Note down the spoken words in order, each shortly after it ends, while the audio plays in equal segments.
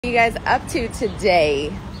You guys up to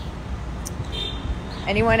today?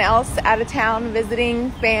 Anyone else out of town visiting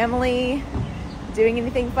family, doing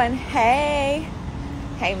anything fun? Hey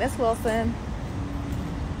Miss Wilson.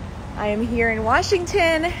 I am here in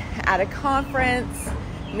Washington at a conference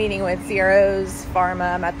meeting with CROs,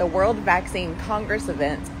 Pharma. I'm at the World Vaccine Congress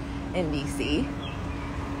event in DC.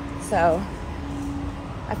 So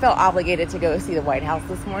I felt obligated to go see the White House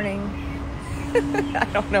this morning. I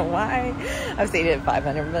don't know why. I've seen it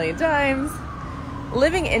 500 million times.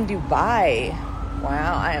 Living in Dubai.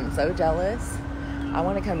 Wow, I am so jealous. I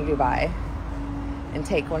want to come to Dubai and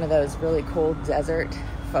take one of those really cool desert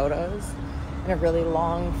photos in a really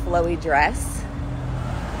long, flowy dress.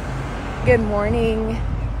 Good morning.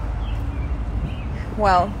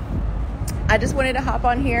 Well, I just wanted to hop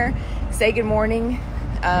on here, say good morning.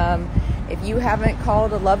 If you haven't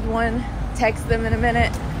called a loved one, text them in a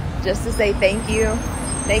minute. Just to say thank you.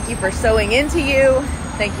 Thank you for sewing into you.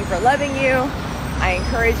 Thank you for loving you. I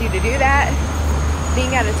encourage you to do that.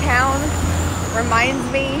 Being out of town reminds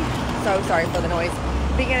me, so sorry for the noise.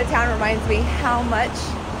 Being out of town reminds me how much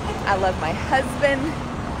I love my husband.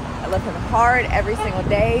 I love him hard every single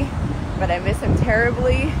day, but I miss him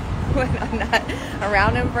terribly when I'm not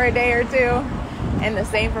around him for a day or two. And the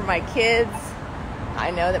same for my kids.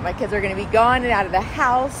 I know that my kids are going to be gone and out of the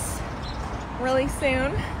house really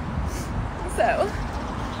soon. So,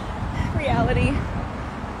 reality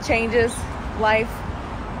changes life.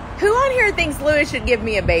 Who on here thinks Lewis should give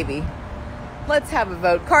me a baby? Let's have a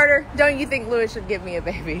vote. Carter, don't you think Lewis should give me a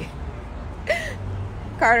baby?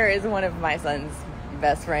 Carter is one of my son's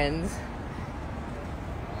best friends.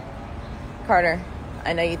 Carter,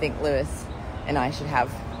 I know you think Lewis and I should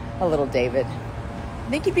have a little David. I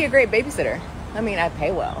think he'd be a great babysitter. I mean, I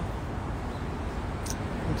pay well.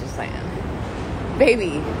 I'm just saying.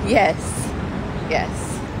 Baby, yes. Yes.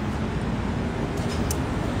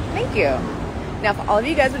 Thank you. Now, if all of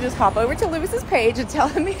you guys would just hop over to Lewis's page and tell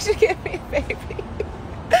him he should give me a baby.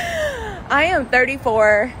 I am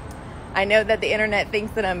 34. I know that the internet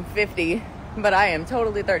thinks that I'm 50, but I am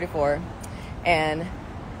totally 34 and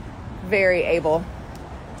very able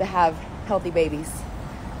to have healthy babies.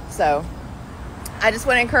 So I just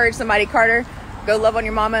want to encourage somebody. Carter, go love on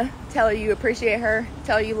your mama. Tell her you appreciate her.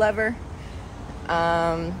 Tell her you love her.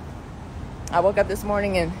 I woke up this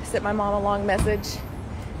morning and sent my mom a long message,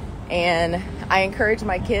 and I encourage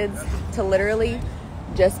my kids to literally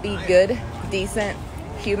just be good, decent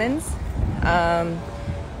humans.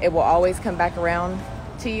 It will always come back around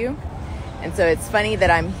to you. And so it's funny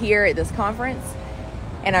that I'm here at this conference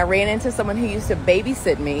and I ran into someone who used to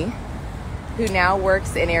babysit me, who now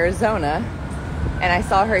works in Arizona, and I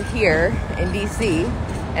saw her here in DC,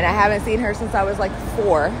 and I haven't seen her since I was like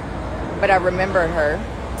 4, but I remembered her.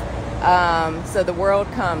 So the world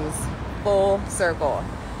comes full circle.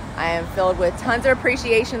 I am filled with tons of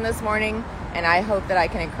appreciation this morning, and I hope that I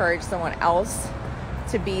can encourage someone else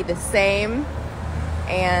to be the same.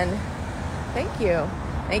 And thank you.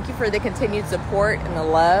 Thank you for the continued support and the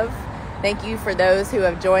love. Thank you for those who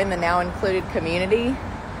have joined the Now Included community.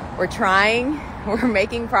 We're trying. We're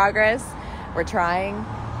making progress. We're trying.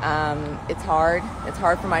 It's hard. It's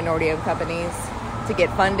hard for minority-owned companies to get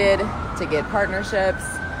funded, to get partnerships,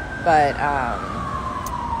 but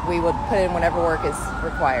we will put in whatever work is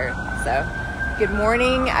required. So, good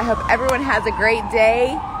morning. I hope everyone has a great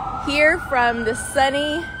day here from the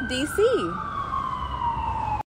sunny DC.